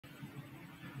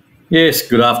Yes,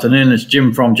 good afternoon. It's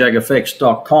Jim from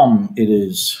JAGfx.com. It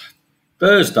is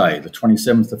Thursday, the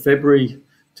 27th of February,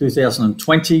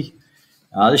 2020.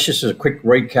 This is just a quick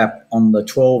recap on the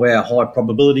 12-hour high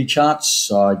probability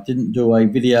charts. I didn't do a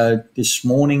video this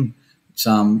morning. It's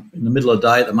in the middle of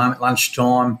the day at the moment,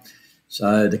 lunchtime.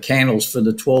 So the candles for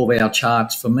the 12-hour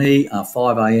charts for me are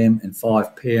 5 a.m. and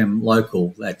 5 p.m.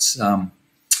 local. That's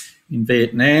in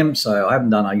Vietnam, so I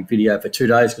haven't done a video for 2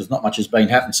 days because not much has been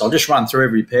happening. So I'll just run through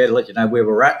every pair to let you know where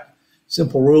we're at.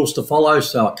 Simple rules to follow,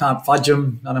 so I can't fudge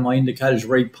them. None of my indicators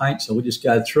read paint, so we'll just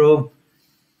go through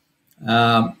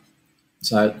them.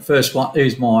 So first one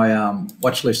is my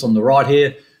watch list on the right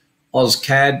here.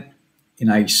 AusCAD in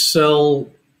a sell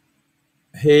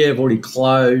here. I've already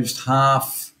closed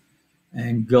half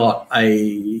and got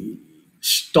a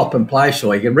stop in place,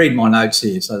 or you can read my notes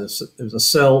here. So there's a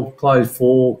sell, close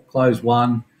 4, close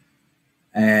 1,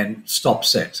 and stop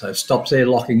set. So stops there,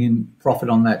 locking in profit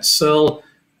on that sell.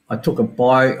 I took a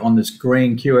buy on this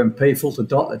green QMP filter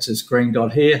dot. That's this green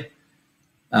dot here.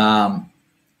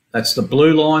 That's the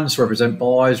blue lines represent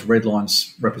buys, red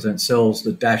lines represent sells,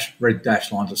 the red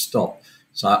dash lines are stop.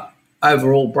 So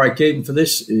overall break even for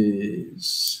this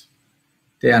is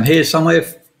down here somewhere.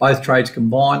 Both trades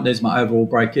combined, there's my overall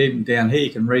break even. Down here,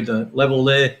 you can read the level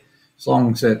there. As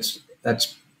long as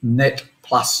that's net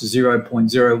plus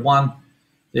 0.01.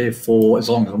 Therefore, as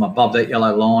long as I'm above that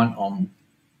yellow line, I'm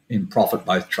in profit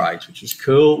both trades, which is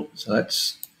cool. So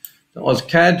that's the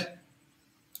AusCAD.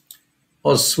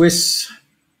 Aus-Swiss,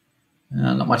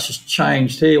 not much has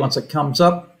changed here once it comes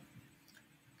up.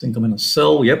 I think I'm in a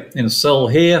sell, yep, in a sell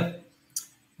here.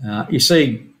 You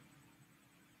see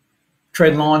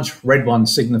trend lines, red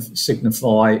ones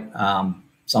signify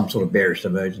some sort of bearish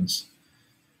divergence.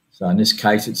 So in this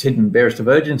case, it's hidden bearish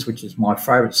divergence, which is my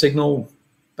favorite signal,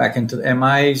 back into the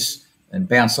MAs and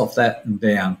bounce off that and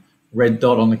down. Red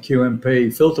dot on the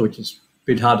QMP filter, which is a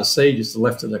bit hard to see, just the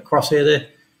left of the crosshair there.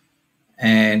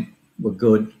 And we're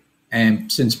good. And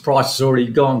since price has already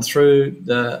gone through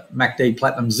the MACD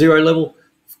Platinum 0 level,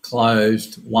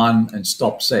 closed 1 and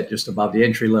stop set just above the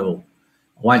entry level.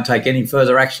 I won't take any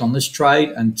further action on this trade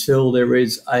until there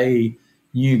is a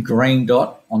new green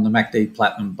dot on the MACD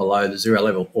Platinum below the 0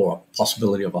 level, or a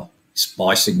possibility of a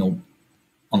buy signal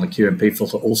on the QMP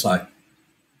filter also.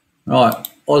 All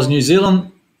right, New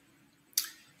Zealand.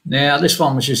 Now, this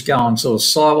one was just going sort of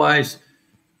sideways.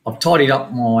 I've tidied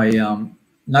up my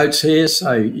notes here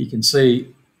so you can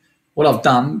see what I've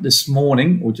done this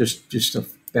morning, or just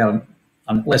about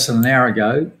less than an hour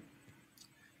ago.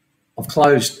 I've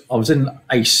closed, I was in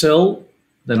a sell,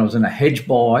 then I was in a hedge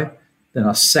buy, then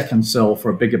a second sell for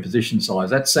a bigger position size.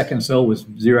 That second sell was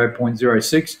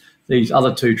 0.06. These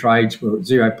other two trades were at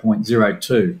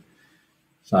 0.02.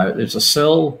 So there's a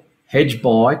sell, hedge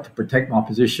buy to protect my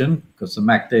position because the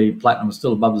MACD Platinum was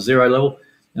still above the 0 level.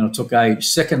 Then I took a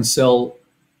second sell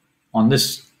on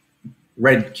this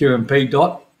red QMP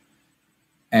dot,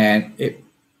 and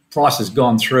price has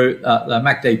gone through, the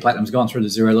MACD Platinum's gone through the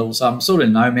 0 level, so I'm sort of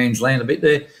in no man's land a bit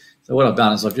there. So what I've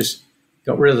done is I've just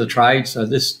got rid of the trade. So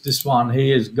this one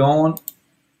here is gone,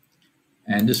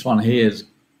 and this one here is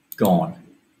gone.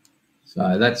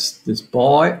 So that's this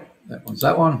buy, that one's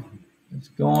that one, it's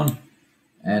gone.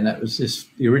 And that was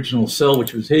the original sell,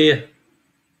 which was here,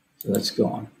 so that's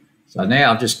gone. So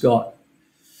now I've just got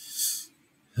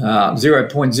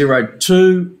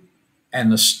 0.02 and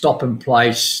the stop in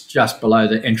place just below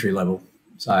the entry level.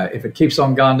 So if it keeps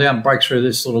on going down, breaks through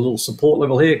this sort of little support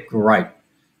level here, great.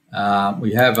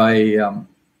 We have I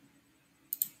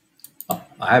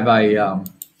have a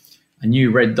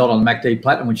new red dot on the MACD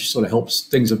Platinum, which sort of helps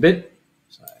things a bit.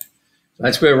 So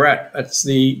that's where we're at. That's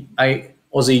the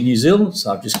Aussie New Zealand.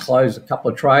 So I've just closed a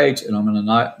couple of trades, and I'm going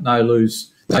to no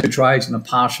lose 2 trades and a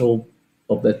partial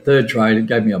of that third trade. It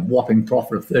gave me a whopping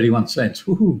profit of 31 cents.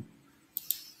 Woohoo!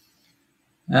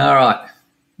 All right,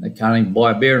 they can't even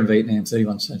buy a beer in Vietnam,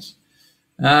 31 cents.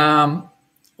 Aussie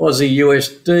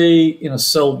USD in a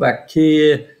sell back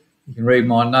here. You can read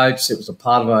my notes. It was a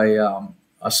part of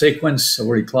a sequence. I've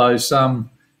already closed some,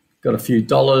 got a few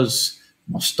dollars.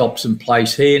 My stop's in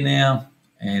place here now,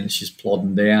 and it's just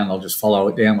plodding down. I'll just follow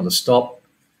it down with a stop.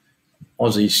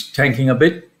 Aussie's tanking a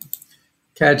bit.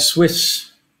 CAD Swiss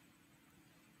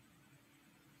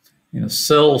in a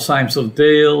sell, same sort of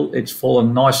deal. It's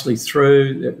fallen nicely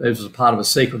through. This was a part of a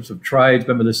sequence of trades.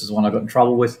 Remember, this is the one I got in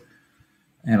trouble with.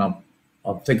 And I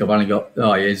think I've only got,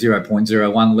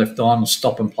 0.01 left on.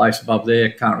 Stop in place above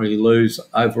there. Can't really lose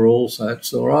overall, so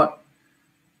that's all right.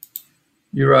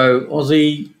 Euro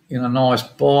Aussie in a nice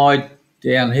buy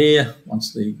down here.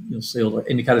 You'll see all the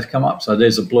indicators come up. So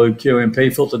there's a blue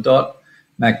QMP filter dot.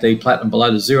 MACD Platinum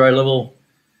below the 0 level.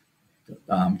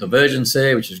 divergence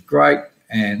there, which is great,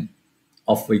 and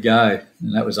off we go.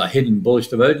 And that was a hidden bullish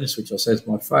divergence, which I said is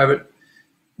my favourite.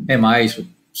 MAs were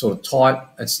sort of tight.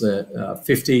 That's the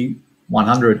 50,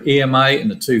 100 EMA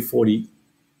and the 240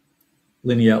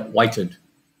 linear weighted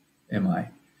MA.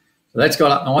 So that's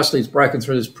got up nicely. It's broken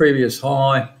through this previous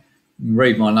high. You can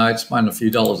read my notes, made a few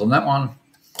dollars on that one.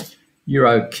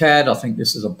 Euro CAD, I think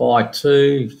this is a buy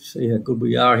too. See how good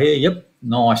we are here. Yep,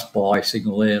 nice buy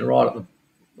signal there, right at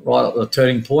the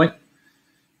turning point.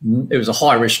 It was a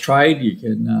high risk trade. You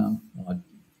can, I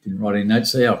didn't write any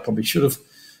notes there. I probably should have.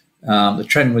 The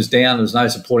trend was down. There's no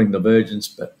supporting divergence,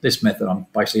 but this method, I'm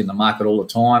basically in the market all the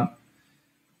time.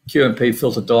 QMP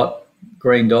filter dot,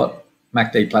 green dot,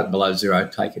 MACD platinum below zero,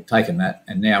 taken that,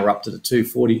 and now we're up to the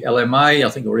 240 LMA. I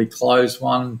think already closed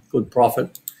one, good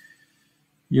profit.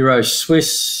 Euro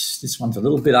Swiss, this one's a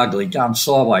little bit ugly, going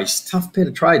sideways. Tough pair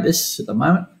to trade this at the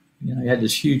moment. You know, you had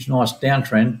this huge, nice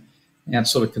downtrend. Now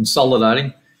it's sort of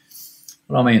consolidating.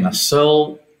 What I mean, a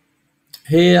sell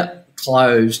here,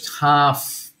 closed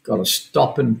half, got a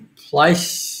stop in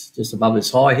place just above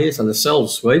this high here. So the sell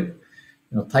sweep, you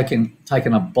know, taking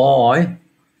a buy,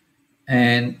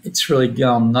 and it's really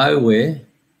going nowhere.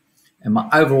 And my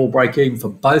overall break even for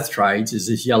both trades is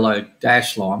this yellow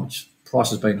dash line, which price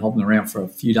has been hobbling around for a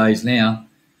few days now,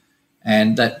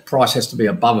 and that price has to be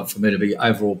above it for me to be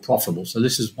overall profitable. So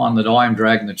this is one that I am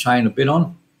dragging the chain a bit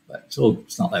on, but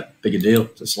it's not that big a deal.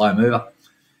 It's a slow mover.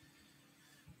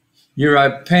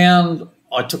 Euro pound,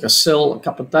 I took a sell a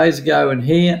couple of days ago in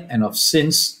here, and I've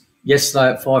since,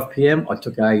 yesterday at 5 p.m, I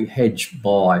took a hedge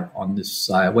buy on this.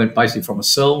 I went basically from a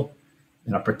sell,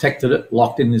 and I protected it,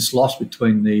 locked in this loss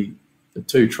between the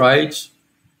two trades.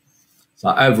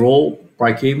 So overall,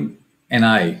 break even,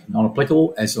 NA, not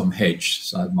applicable, as I'm hedged.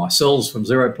 So my sell's from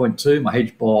 0.2, my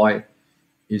hedge buy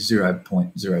is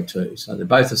 0.02. So they're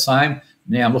both the same.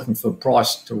 Now I'm looking for a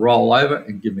price to roll over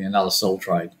and give me another sell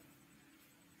trade.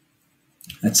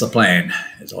 That's the plan,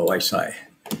 as I always say.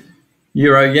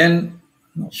 Euro yen,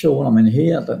 not sure what I'm in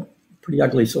here. The pretty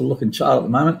ugly sort of looking chart at the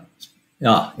moment.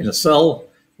 Yeah, in a sell,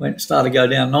 started to go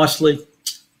down nicely.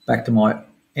 Back to my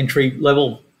entry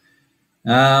level.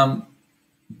 MACD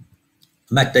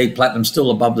platinum still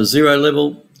above the zero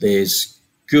level. There's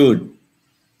good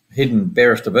hidden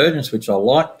bearish divergence, which I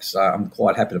like. So I'm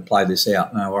quite happy to play this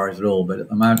out. No worries at all. But at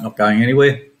the moment, not going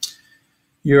anywhere.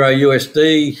 Euro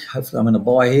USD, hopefully I'm in a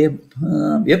buy here.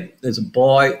 Yep, there's a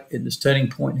buy at this turning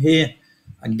point here.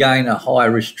 Again, a high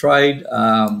risk trade.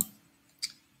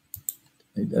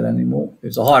 Need that anymore.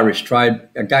 It's a high risk trade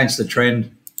against the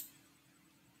trend.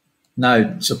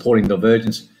 No supporting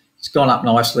divergence. It's gone up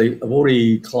nicely. I've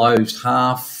already closed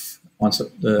half once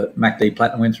the MACD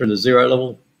platinum went through the zero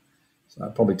level. So I'll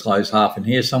probably close half in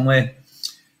here somewhere.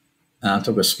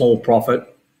 Took a small profit.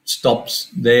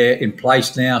 Stops there in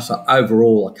place now. So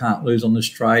overall, I can't lose on this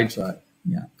trade. So,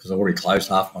 yeah, because I've already closed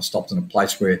half my stops in a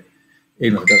place where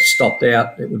even if I got stopped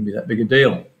out, it wouldn't be that big a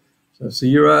deal. So it's the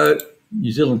Euro,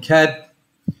 New Zealand CAD.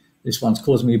 This one's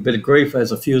causing me a bit of grief,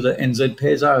 as a few of the NZ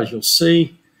pairs are, as you'll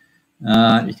see.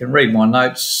 You can read my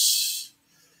notes.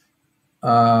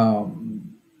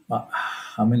 I'm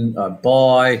in a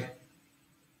buy.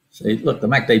 See, look, the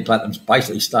MACD platinum's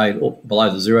basically stayed below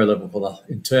the zero level for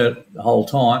the whole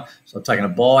time. So I've taken a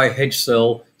buy, hedge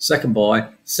sell, second buy,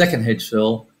 second hedge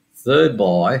sell, third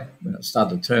buy when it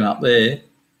started to turn up there.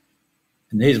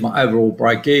 And here's my overall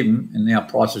break even, and now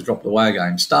price has dropped away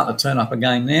again. Starting to turn up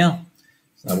again now.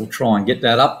 So we'll try and get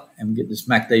that up and get this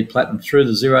MACD platinum through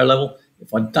the zero level.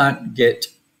 If I don't get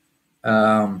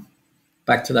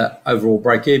back to that overall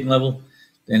break-even level,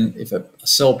 then if a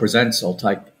sell presents, I'll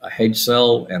take a hedge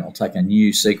sell and I'll take a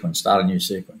new sequence, start a new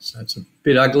sequence. So it's a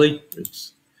bit ugly.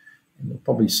 You'll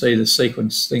probably see the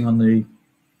sequence thing on the...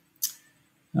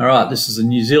 All right, this is a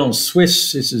New Zealand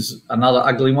Swiss. This is another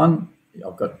ugly one.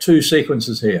 I've got two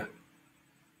sequences here.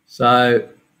 So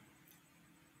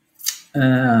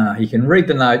you can read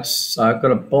the notes. So I've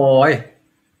got a buy,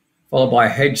 followed by a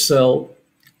hedge sell,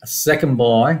 a second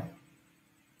buy,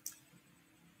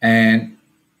 and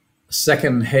a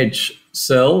second hedge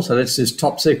sell. So that's this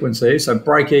top sequence here. So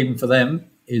break even for them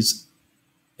is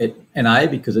at NA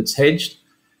because it's hedged.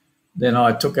 Then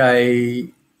I took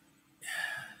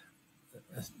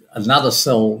another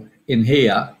sell in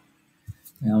here.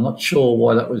 Now I'm not sure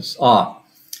why that was.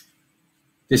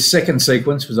 This second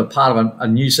sequence was a part of a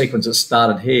new sequence that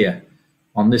started here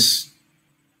on this.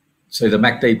 See the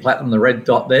MACD platinum, the red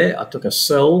dot there. I took a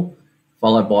sell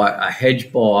followed by a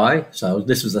hedge buy. So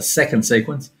this was the second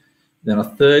sequence. Then a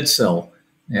third sell.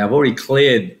 Now I've already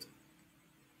cleared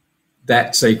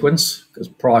that sequence because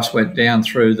price went down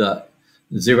through the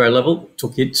zero level,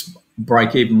 took its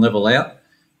break-even level out,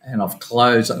 and I've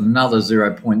closed another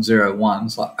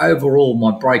 0.01. So overall,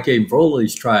 my break-even for all of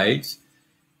these trades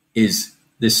is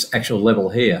this actual level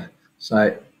here.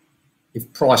 So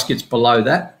if price gets below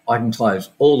that, I can close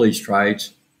all these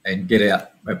trades and get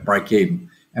out at break-even,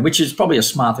 and which is probably a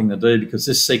smart thing to do because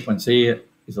this sequence here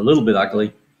is a little bit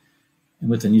ugly. And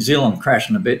with the New Zealand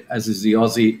crashing a bit, as is the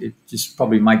Aussie, it just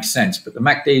probably makes sense. But the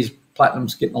MACD's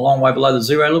platinum's getting a long way below the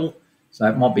zero level, so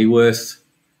it might be worth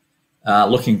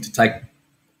looking to take,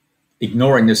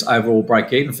 ignoring this overall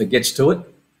break-even if it gets to it,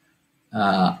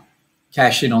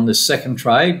 cash in on this second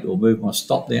trade or move my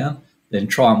stop down, then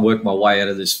try and work my way out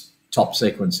of this top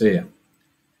sequence here.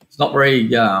 It's not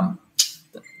very, I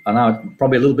know it's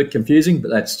probably a little bit confusing,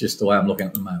 but that's just the way I'm looking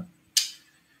at the moment.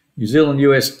 New Zealand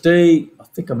USD, I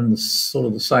think I'm in the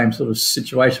same sort of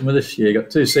situation with this. Yeah, you got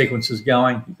two sequences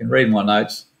going. You can read my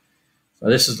notes. So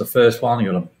this is the first one.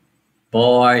 You got a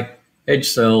buy, hedge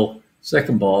sell,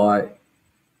 second buy,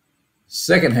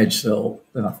 second hedge sell,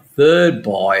 then a third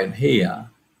buy in here.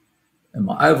 And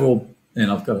my overall, then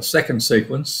I've got a second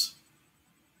sequence,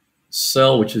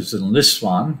 sell, which is in this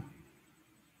one.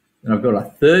 Then I've got a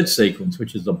third sequence,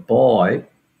 which is a buy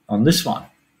on this one.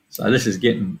 So this is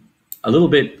getting a little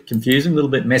bit confusing, a little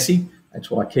bit messy.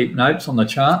 That's why I keep notes on the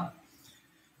chart.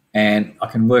 And I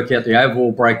can work out the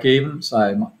overall break even.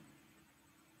 So,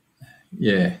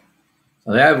 yeah.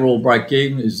 So the overall break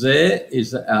even is there,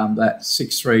 is that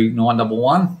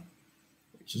 63911,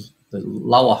 which is the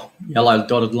lower yellow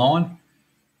dotted line.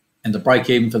 And the break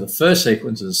even for the first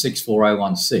sequence is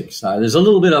 64016. So there's a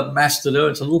little bit of maths to do.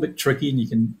 It's a little bit tricky, and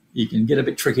you can get a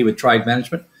bit tricky with trade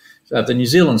management. So if the New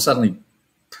Zealand suddenly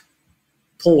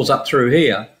pulls up through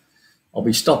here, I'll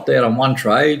be stopped out on one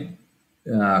trade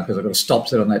because I've got a stop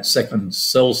set on that second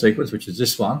sell sequence, which is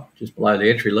this one, just below the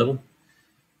entry level.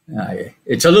 Yeah.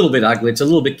 It's a little bit ugly. It's a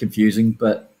little bit confusing,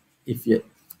 but if you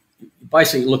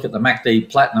basically look at the MACD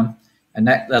platinum, and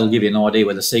that'll give you an idea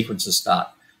where the sequences start.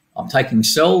 I'm taking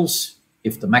sells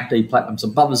if the MACD platinum's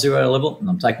above the zero level, and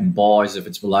I'm taking buys if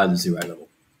it's below the zero level.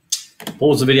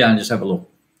 Pause the video and just have a look.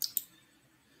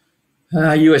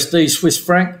 USD Swiss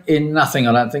franc in nothing,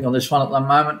 I don't think, on this one at the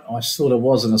moment. I sort of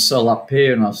was in a sell up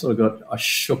here, and I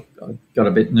got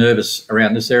a bit nervous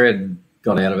around this area and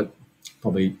got out of it.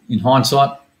 Probably in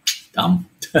hindsight, dumb.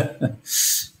 Yeah,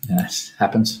 it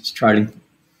happens. It's trading,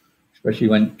 especially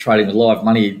when trading with live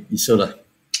money. You sort of,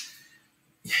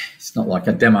 it's not like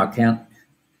a demo account.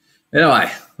 Anyway,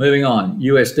 moving on.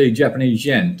 USD Japanese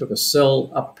yen took a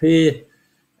sell up here.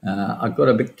 I got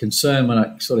a bit concerned when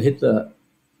I sort of hit the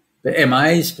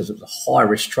MAs because it was a high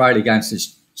risk trade against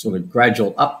this sort of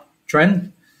gradual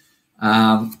uptrend.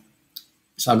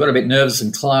 So I got a bit nervous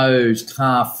and closed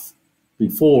half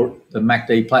before the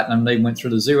MACD platinum even went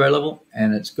through the zero level,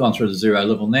 and it's gone through the zero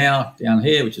level now down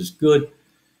here, which is good.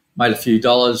 Made a few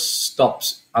dollars,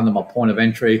 stops under my point of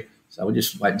entry. So we'll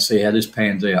just wait and see how this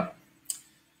pans out.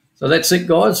 So that's it,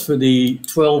 guys, for the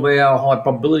 12-hour high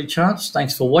probability charts.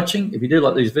 Thanks for watching. If you do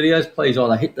like these videos, please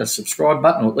either hit the subscribe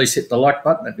button or at least hit the like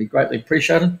button. That'd be greatly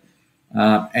appreciated.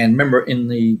 And remember, in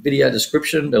the video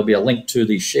description, there'll be a link to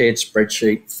the shared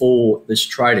spreadsheet for this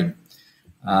trading.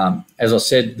 As I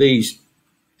said, this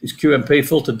QMP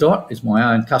filter dot is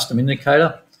my own custom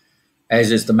indicator,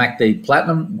 as is the MACD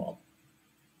Platinum. Well,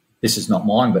 this is not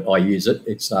mine, but I use it.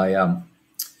 It's a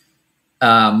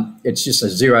it's just a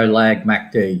zero lag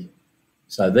MACD.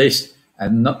 So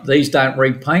these don't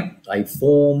repaint; they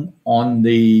form on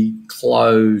the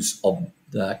close of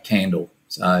the candle.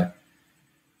 So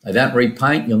they don't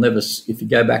repaint. You'll never, if you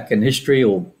go back in history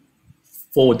or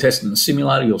forward test in the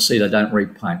simulator, you'll see they don't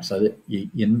repaint. So that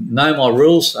you know my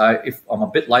rules. So if I'm a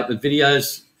bit late with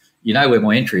videos, you know where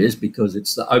my entry is because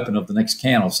it's the open of the next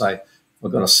candle. So if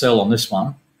I've got a sell on this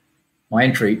one, my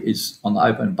entry is on the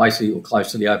open, basically, or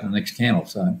close to the open of the next candle.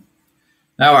 So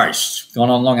no worries, gone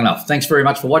on long enough. Thanks very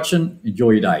much for watching.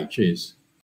 Enjoy your day. Cheers.